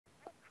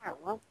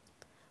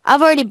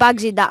I've already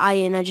bagged that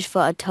iron. I just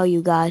thought I'd tell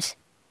you guys.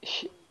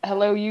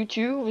 Hello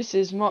YouTube, this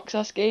is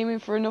Moxas Gaming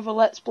for another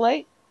Let's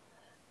Play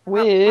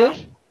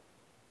with...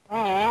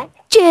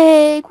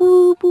 Jake,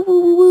 woo, woo,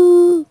 woo,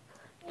 woo.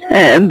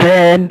 And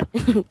then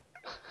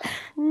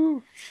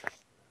Woo.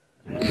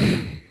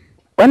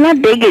 when I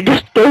dig, it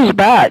just goes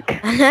back.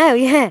 I know,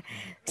 yeah.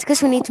 It's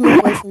because we need to move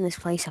away from this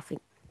place, I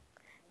think.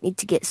 Need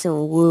to get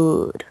some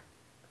wood.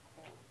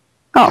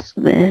 Oh,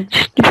 man,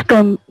 just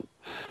going.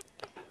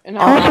 And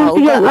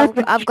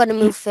I've got to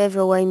move further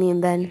away, me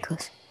and Ben,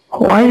 because...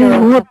 Why is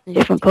wood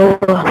different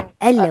color?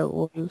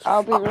 Hello.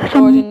 I'll be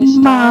recording this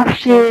time.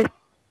 Massive.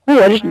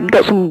 Oh, I just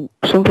got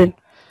something.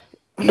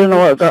 I don't know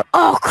what I got.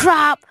 Oh,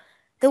 crap!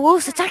 The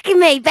wolf's attacking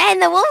me! Ben,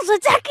 the wolf's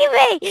attacking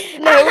me!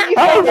 No, you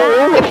found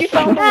the wolf. You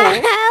found the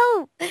wolf.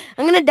 Help!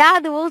 I'm gonna die,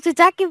 the wolf's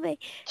attacking me.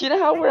 Do you know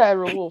how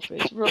rare a wolf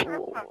is?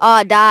 Oh,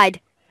 I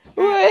died.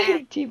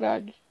 Wait,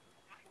 teabag.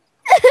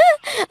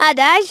 I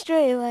died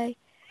straight away.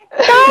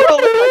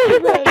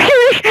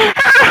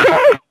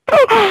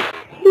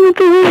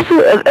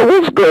 It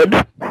was good.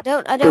 I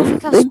don't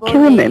think I've They're spawned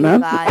killing me, any,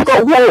 man. guys. I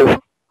got a wolf.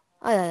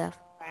 Oh, yeah.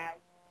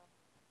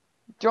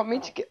 Do you want me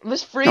to get...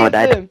 There's three No, I of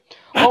died. them.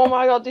 Oh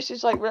my god, this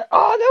is like...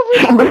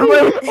 Oh no,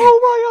 there's three. Oh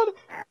my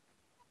god.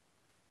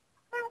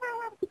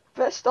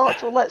 Best start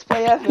to a Let's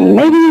Play ever.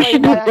 Maybe we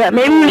should do that.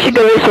 Maybe we should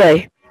go this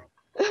way.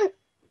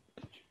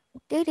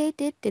 Do.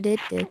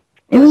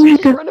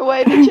 Let's just run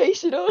away, they're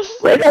chasing us.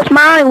 Wait, that's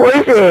mine. What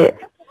is it?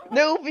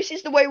 No, this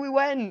is the way we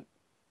went.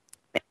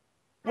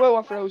 Whoa,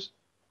 I froze.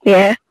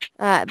 Yeah.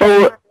 Alright,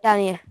 Ben, down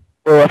here.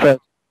 Oh, I froze.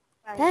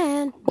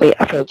 Ben. Wait,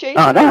 I froze. Chasing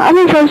Oh, no, I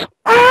didn't froze.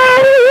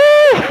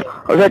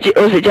 Oh,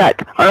 was it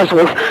Jack? Oh, that's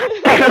wolf.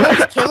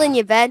 Wolf's killing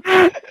you, Ben.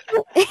 Oh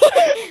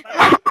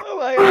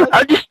my god.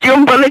 I'll just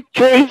jump on a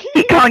tree.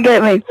 He can't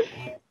get me.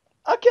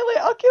 I'll kill it.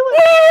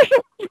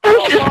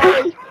 I'm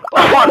just...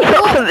 I want Oh, top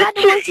of why the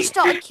the ones tree. you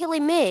started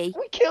killing me?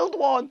 We killed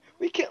one.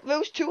 We killed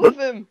those two of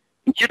them.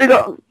 You should have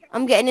got...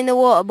 I'm getting in the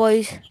water,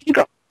 boys. You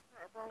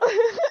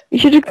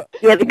should have got...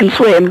 Yeah, they can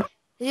swim.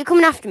 Is he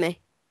coming after me?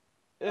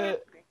 uh,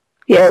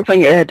 Yeah, it's on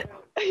your head.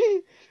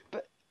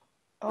 but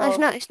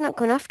No, it's not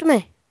coming after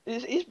me.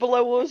 He's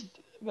below us.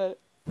 But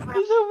he's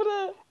over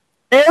there.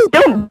 No,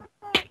 don't.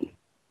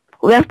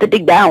 We have to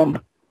dig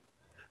down.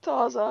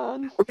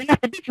 Tarzan. We're gonna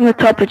have to dig from the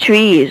top of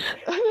trees.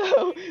 I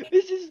know.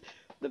 This is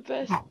the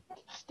best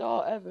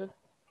start ever.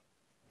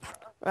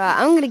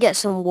 Right, I'm gonna get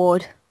some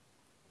wood.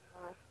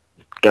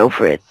 Go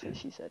for it.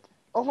 She said.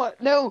 Oh my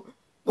no.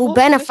 Oh,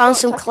 Ben, I found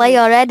some clay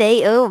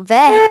already. Oh,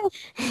 Ben.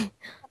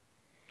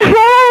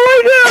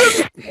 Oh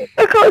my god!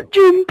 I can't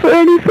jump or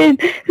anything.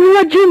 If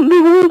I jump,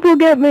 the wolf will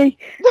get me.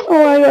 Oh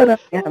my god.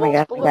 Oh my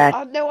god. Oh my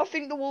god. No, I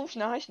think the wolf's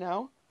nice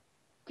now.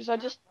 Because I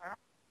just...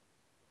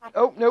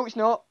 Oh, no, it's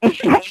not. No,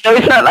 it's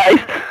not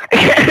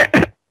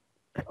nice.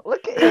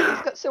 Look at it.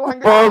 He's got so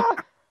angry. Ah!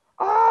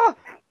 Ah!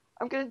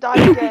 I'm going to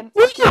die again.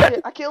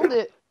 I killed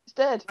it. It's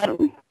dead.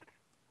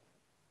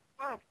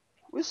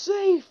 We're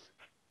safe.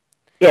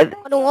 Yeah.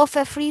 Modern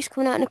Warfare 3 is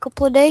coming out in a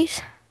couple of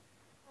days.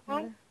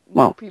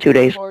 Well, People 2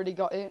 days. have already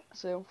got it,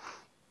 so...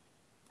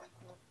 It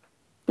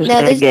was No,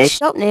 a there's gay. a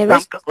shop near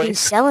us that's been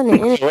selling it,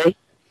 innit?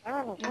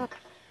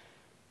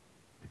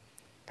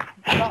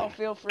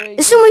 Battlefield 3.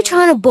 Is somebody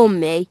trying to bum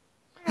me?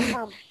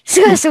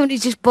 Somebody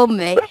just bummed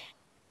me.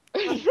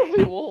 It's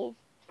probably a wolf.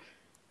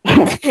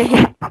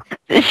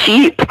 The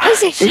sheep.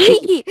 It's a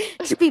sheep.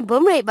 It's been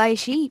bum raped by a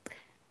sheep.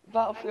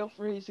 Battlefield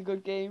 3 is a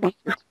good game.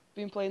 I've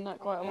been playing that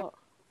quite a lot.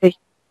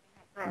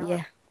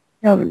 Yeah.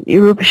 No,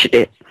 you rubbish at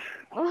it.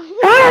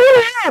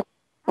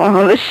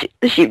 Oh,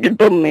 the sheep just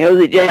bummed me. Was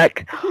it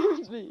Jack?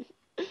 It's me.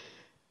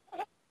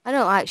 I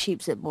don't like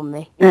sheeps that bum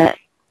me. Yeah.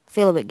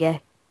 Feel a bit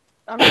gay.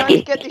 I'm trying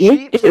to get the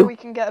sheep so we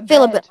can get a bed.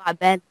 Feel a bit like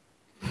Ben.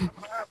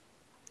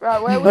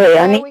 Right, where are we Wait,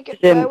 I going need to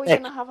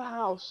to have a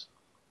house?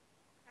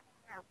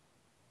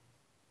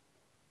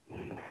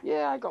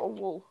 Yeah, I got a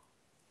wool.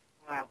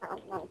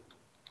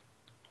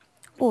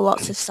 Oh,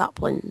 lots of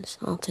saplings.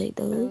 I'll take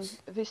those.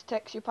 This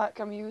texture pack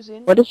I'm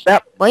using. What is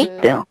that?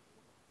 Wait. Down.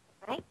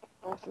 I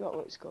forgot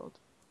what it's called.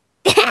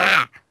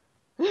 I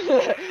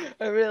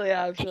really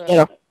have. So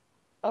Yeah.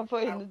 I'll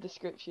put it in the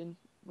description.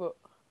 But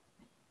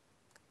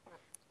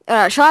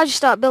Alright, shall I just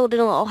start building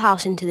a little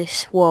house into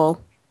this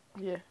wall?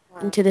 yeah.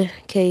 Into the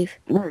cave?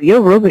 No,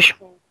 you're rubbish.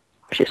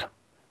 Just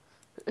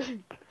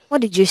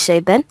What did you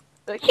say, Ben?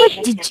 What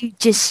did you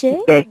just say?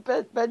 okay.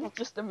 Ben's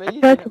just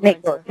amazing. Try to at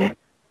make Minecraft.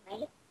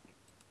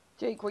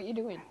 Jake, what are you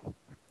doing?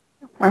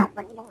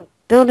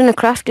 Building a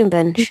crafting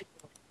bench.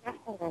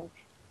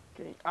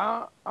 Okay.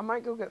 I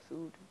might go get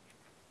food.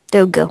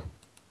 Don't go.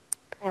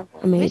 I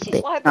made This a is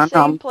bit. like No, the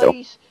no, same I'm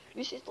place.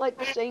 This is like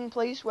the same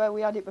place where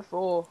we had it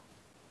before.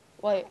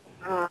 Like,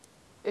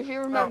 if you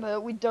remember,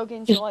 we dug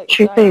into like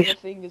the side of the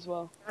thing as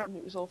well, and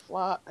it was all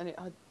flat and it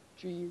had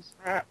trees.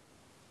 That's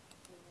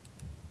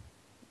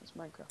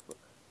Minecraft. Look.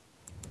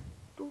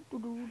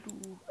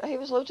 Hey,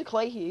 there's loads of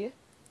clay here.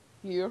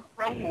 Here.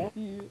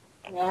 Here.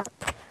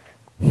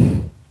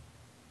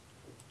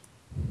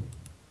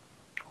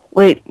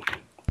 Wait.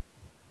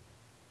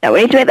 Yeah,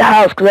 we need to make the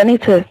house because I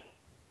need to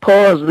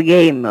pause the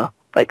game though.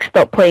 Like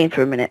stop playing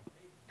for a minute.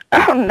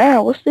 Oh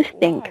no, what's this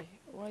thing? Why?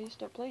 Why you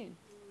stop playing?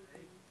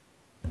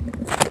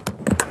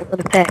 I got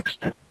a text.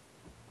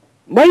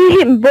 Why are you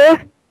hitting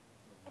both?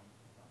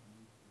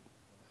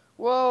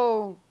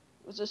 Whoa!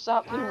 There's a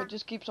sapling that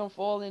just keeps on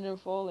falling and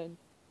falling.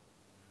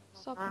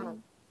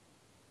 Sapling.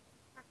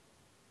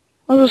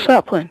 What's a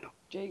sapling?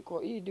 Jake,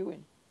 what are you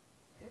doing?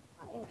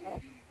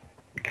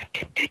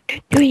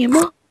 Doing your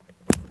mom.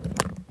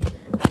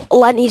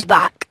 Lenny's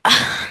back.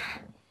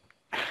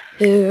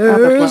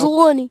 Here's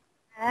Lenny.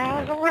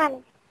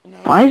 No,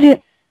 Why is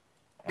it?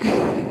 I'm the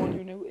only one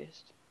who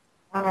noticed.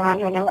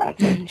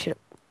 Shut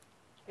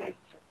up.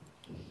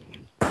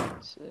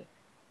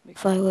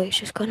 It's, Fireworks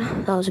just gone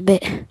off. That was a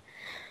bit,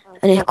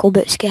 a little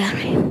bit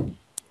scary. going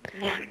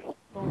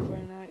for a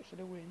night for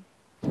the win.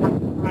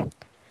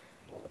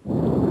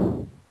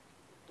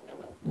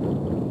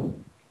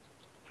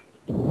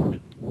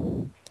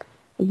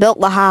 Built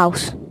the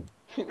house.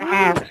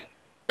 Best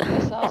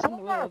house in the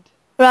world.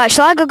 Right,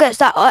 shall I go get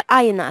that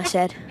iron that I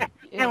said?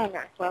 Yeah.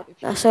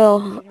 That's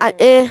all.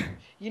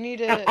 You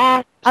need a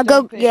I'll stone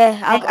go. pick. Yeah,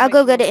 I'll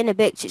go make get one. it in a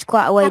bit. 'Cause it's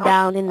quite a way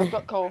down in I've the.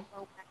 got coal.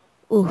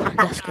 Ooh,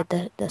 that's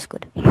good. That's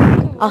good.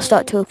 I'll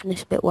start to open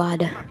this a bit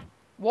wider.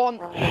 One.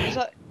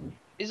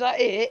 Is that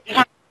it?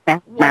 Meow,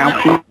 One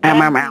piece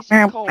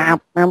meow, of coal. meow,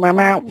 meow,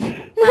 meow,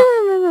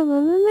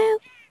 meow.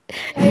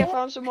 Hey, I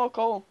found some more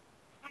coal.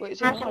 Wait,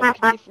 it's in like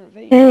a different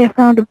vein. Hey, I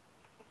found a...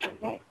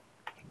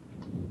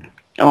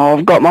 Oh,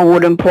 I've got my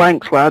wooden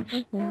planks, lads.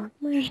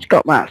 Just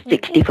got my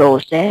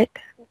 64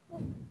 stack.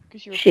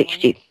 'Cause you're a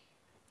 60.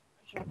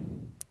 plank.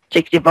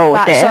 64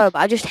 Right, sorry, stack. but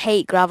I just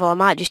hate gravel. I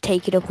might just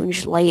take it up and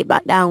just lay it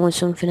back down with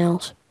something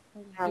else.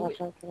 Do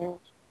it.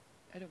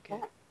 I don't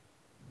care.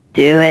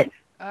 Do it.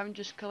 I'm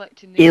just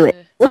collecting Do this.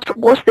 it.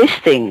 What's this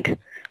thing?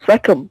 It's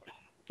like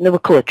another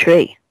colour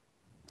tree.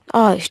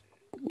 Oh, it's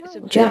It's a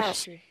Jack's.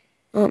 birch tree.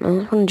 I don't know.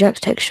 It's one of Jack's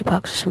texture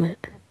packs or something.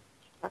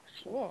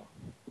 What?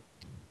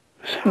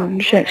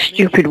 Jack's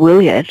stupid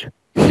willy head.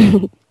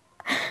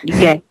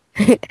 Yeah.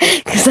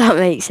 Because that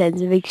makes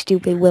sense. A big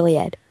stupid willy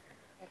head.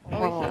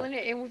 Are we filling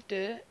it in with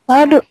dirt?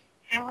 I don't...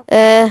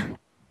 Like,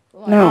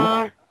 No.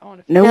 I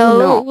wanna No, No,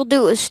 we're not. we'll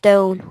do it with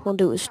stone. We'll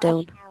do it with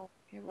stone.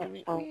 Yeah,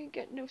 we ain't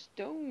got no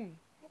stone.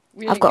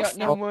 We I've ain't got got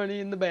no money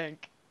in the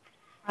bank.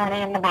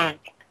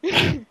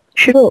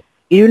 Shut up.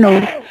 You know.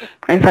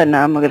 In fact,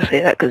 no, I'm not going to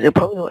say that because they'll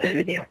probably watch this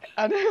video.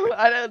 I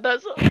know,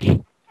 that's all.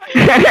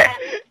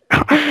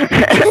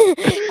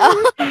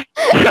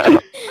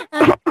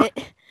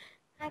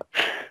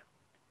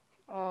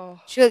 Oh,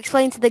 Should we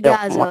explain to the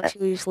guys or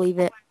should we just leave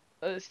it?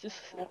 it's just,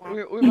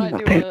 we might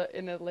do it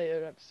in a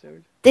later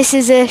episode. This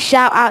is a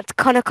shout out to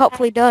Connor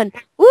Copley Dunn.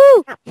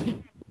 Woo!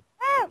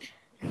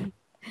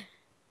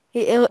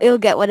 He'll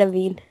get what I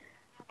mean.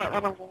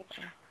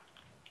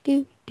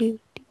 Do, do,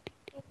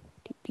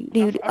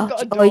 do, I've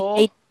got a oh, door.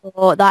 he made a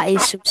door. That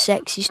is some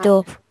sexy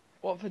stuff.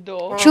 What for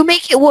door? Should we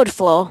make it wood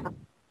floor?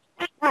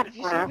 Have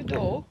you seen the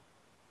door?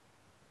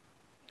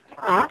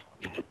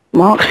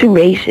 Mark's too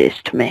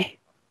racist to me.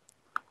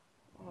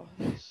 Oh,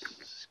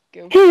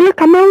 skill. Hey, look,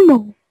 I'm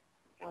Elmo.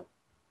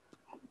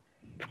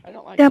 I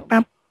don't like Yep, them.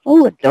 I'm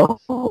all the door.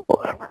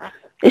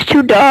 It's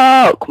too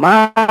dark,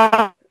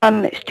 man.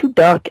 It's too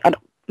dark. I'm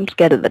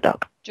scared of the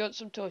dark. Do you want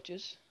some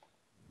torches?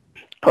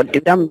 Oh,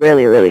 dude, I'm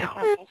really, really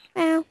hot.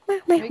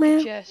 Make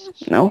a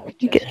chest. No,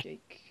 Make a you chest, get...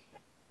 Jake.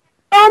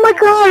 Oh my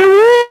god,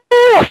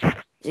 roof!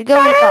 Is it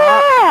going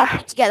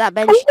dark? To get that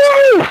bench.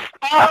 Roof!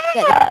 Get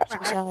the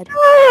bench inside.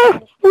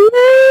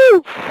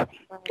 Roof!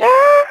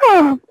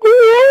 Ah,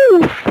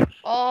 roof!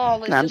 Oh,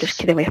 let's No, I'm just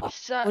kidding with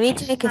you. We need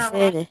to make a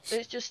furnace.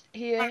 It's just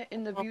here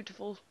in the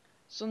beautiful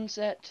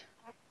sunset.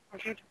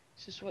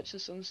 Just watch the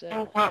sunset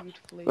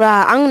beautifully.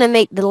 Right, I'm gonna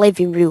make the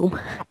living room.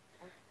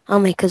 I'll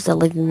make us the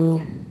living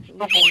room.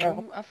 Living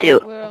room. I Do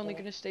thought it. we're only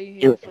gonna stay Do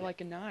here it. for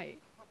like a night.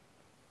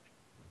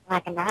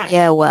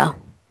 Yeah, well.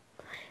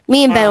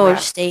 Me and Ben will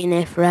just stay in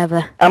here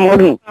forever. I'm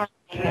wooden.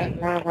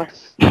 Whatever.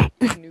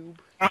 Noob.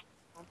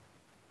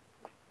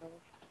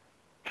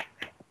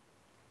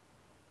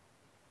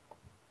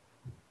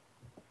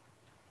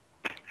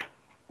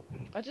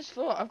 I just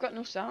thought I've got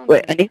no sound.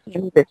 Wait, I need to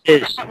know who this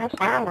is. I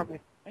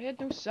had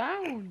no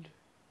sound.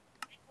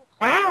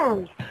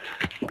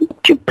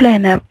 What you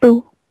playing at,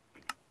 boo?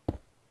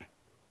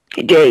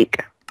 Hey,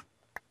 Jake.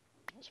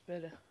 That's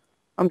better.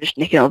 I'm just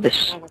nicking all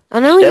this. I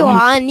know you Stone.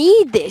 are. I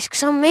need this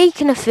because I'm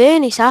making a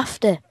furnace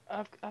after.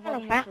 I've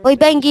had enough of Wait,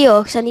 Ben this.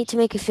 Gio, because I need to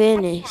make a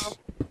furnace.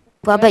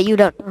 But I bet you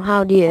don't know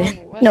how, do you?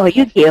 Where's No, the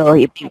you crafting- get all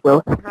your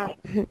people.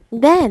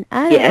 Ben,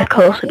 I don't. Yeah, of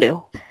course I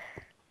do.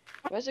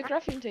 Where's the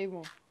crafting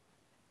table?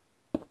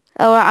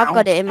 Oh, right, I've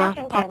got it in my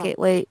pocket.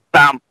 Wait,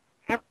 Bam.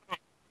 Get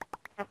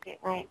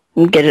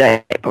it out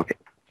of your pocket.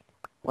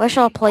 where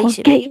shall I place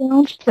it? Get your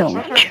own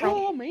stone.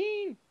 Oh,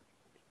 man.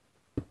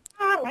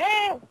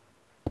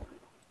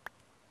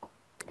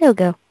 There we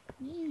go.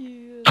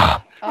 Yeah.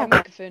 I'll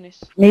make a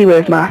furnace. Me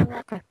with my...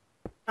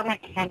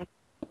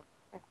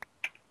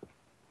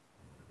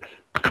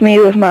 Come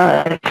here with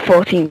my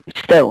 14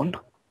 stone.